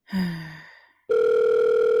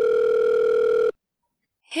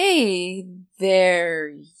Hey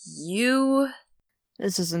there, you.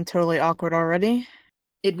 This isn't totally awkward already.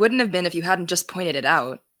 It wouldn't have been if you hadn't just pointed it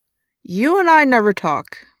out. You and I never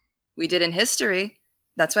talk. We did in history.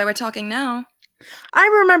 That's why we're talking now. I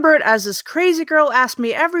remember it as this crazy girl asked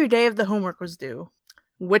me every day if the homework was due.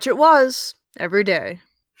 Which it was, every day.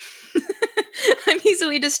 I'm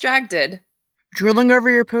easily distracted. Drooling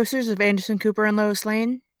over your posters of Anderson Cooper and Lois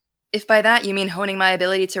Lane? If by that you mean honing my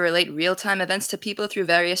ability to relate real time events to people through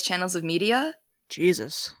various channels of media,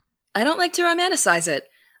 Jesus. I don't like to romanticize it.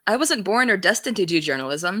 I wasn't born or destined to do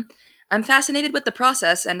journalism. I'm fascinated with the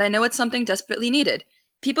process, and I know it's something desperately needed.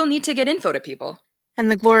 People need to get info to people. And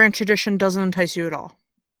the glory and tradition doesn't entice you at all.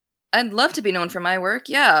 I'd love to be known for my work,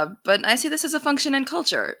 yeah, but I see this as a function in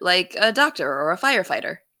culture, like a doctor or a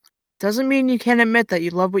firefighter. Doesn't mean you can't admit that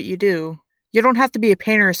you love what you do. You don't have to be a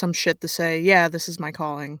painter or some shit to say, yeah, this is my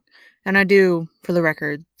calling. And I do, for the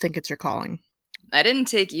record, think it's your calling. I didn't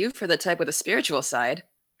take you for the type with a spiritual side.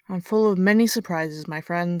 I'm full of many surprises, my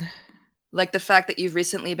friend. Like the fact that you've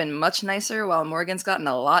recently been much nicer while Morgan's gotten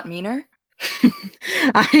a lot meaner?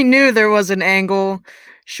 I knew there was an angle.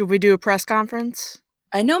 Should we do a press conference?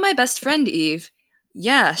 I know my best friend, Eve.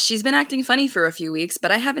 Yeah, she's been acting funny for a few weeks,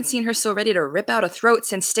 but I haven't seen her so ready to rip out a throat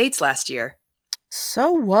since States last year.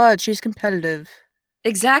 So what? She's competitive.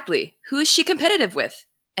 Exactly. Who is she competitive with?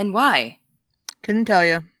 And why? Couldn't tell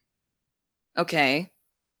you. Okay.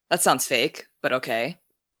 That sounds fake, but okay.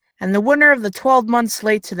 And the winner of the 12 months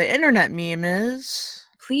late to the internet meme is.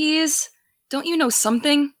 Please? Don't you know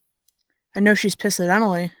something? I know she's pissed at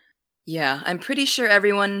Emily. Yeah, I'm pretty sure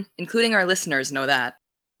everyone, including our listeners, know that.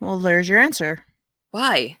 Well, there's your answer.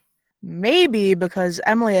 Why? Maybe because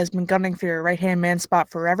Emily has been gunning for your right hand man spot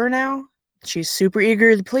forever now. She's super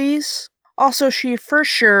eager to please. Also, she for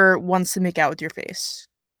sure wants to make out with your face.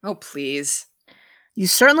 Oh, please. You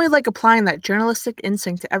certainly like applying that journalistic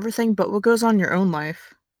instinct to everything but what goes on in your own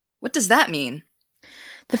life. What does that mean?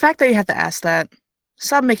 The fact that you have to ask that.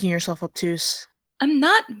 Stop making yourself obtuse. I'm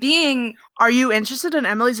not being. Are you interested in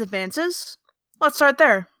Emily's advances? Let's start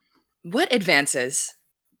there. What advances?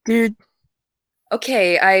 Dude,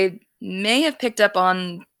 Okay, I may have picked up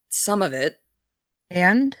on some of it.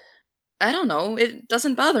 and? I don't know, it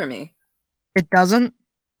doesn't bother me. It doesn't?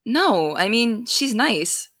 No, I mean, she's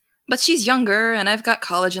nice. But she's younger, and I've got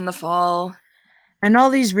college in the fall. And all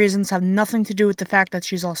these reasons have nothing to do with the fact that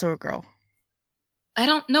she's also a girl. I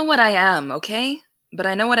don't know what I am, okay? But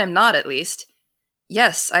I know what I'm not, at least.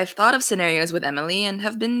 Yes, I've thought of scenarios with Emily and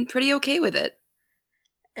have been pretty okay with it.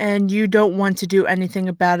 And you don't want to do anything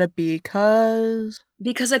about it because.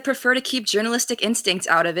 Because I prefer to keep journalistic instincts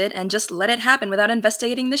out of it and just let it happen without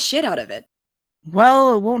investigating the shit out of it.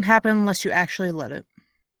 Well, it won't happen unless you actually let it.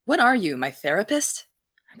 What are you, my therapist?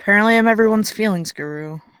 Apparently, I'm everyone's feelings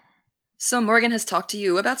guru. So Morgan has talked to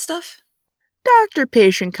you about stuff? Doctor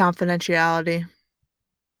patient confidentiality.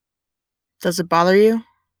 Does it bother you?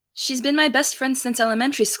 She's been my best friend since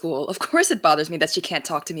elementary school. Of course it bothers me that she can't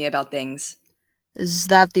talk to me about things. Is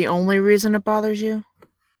that the only reason it bothers you?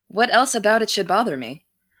 What else about it should bother me?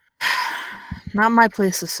 Not my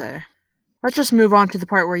place to say. Let's just move on to the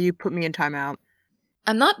part where you put me in timeout.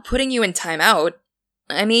 I'm not putting you in timeout.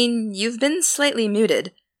 I mean, you've been slightly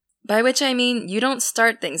muted. By which I mean, you don't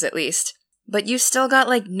start things at least. But you've still got,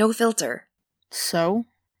 like, no filter. So?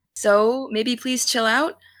 So, maybe please chill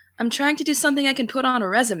out? I'm trying to do something I can put on a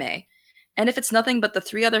resume. And if it's nothing but the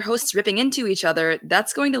three other hosts ripping into each other,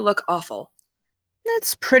 that's going to look awful.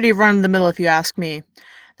 That's pretty run of the mill if you ask me.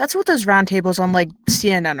 That's what those roundtables on, like,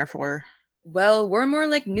 CNN are for. Well, we're more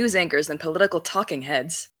like news anchors than political talking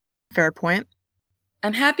heads. Fair point.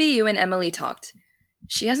 I'm happy you and Emily talked.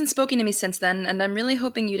 She hasn't spoken to me since then, and I'm really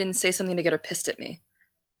hoping you didn't say something to get her pissed at me.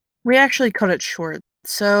 We actually cut it short,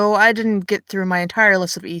 so I didn't get through my entire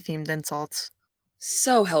list of E-themed insults.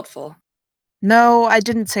 So helpful. No, I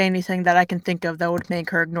didn't say anything that I can think of that would make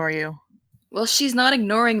her ignore you. Well, she's not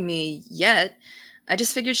ignoring me yet. I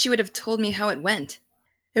just figured she would have told me how it went.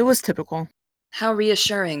 It was typical. How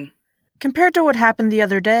reassuring. Compared to what happened the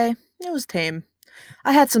other day, it was tame.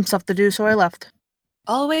 I had some stuff to do, so I left.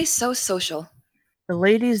 Always so social. The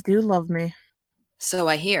ladies do love me. So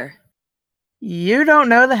I hear. You don't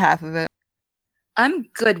know the half of it. I'm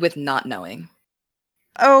good with not knowing.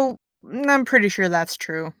 Oh, I'm pretty sure that's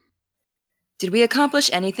true. Did we accomplish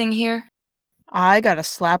anything here? I got a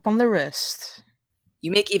slap on the wrist.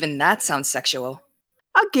 You make even that sound sexual.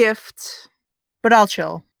 A gift. But I'll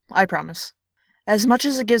chill, I promise. As much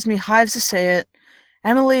as it gives me hives to say it,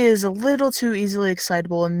 Emily is a little too easily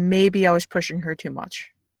excitable and maybe I was pushing her too much.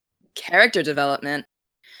 Character development.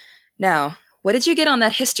 Now, what did you get on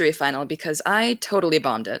that history final? Because I totally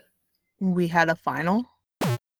bombed it. We had a final?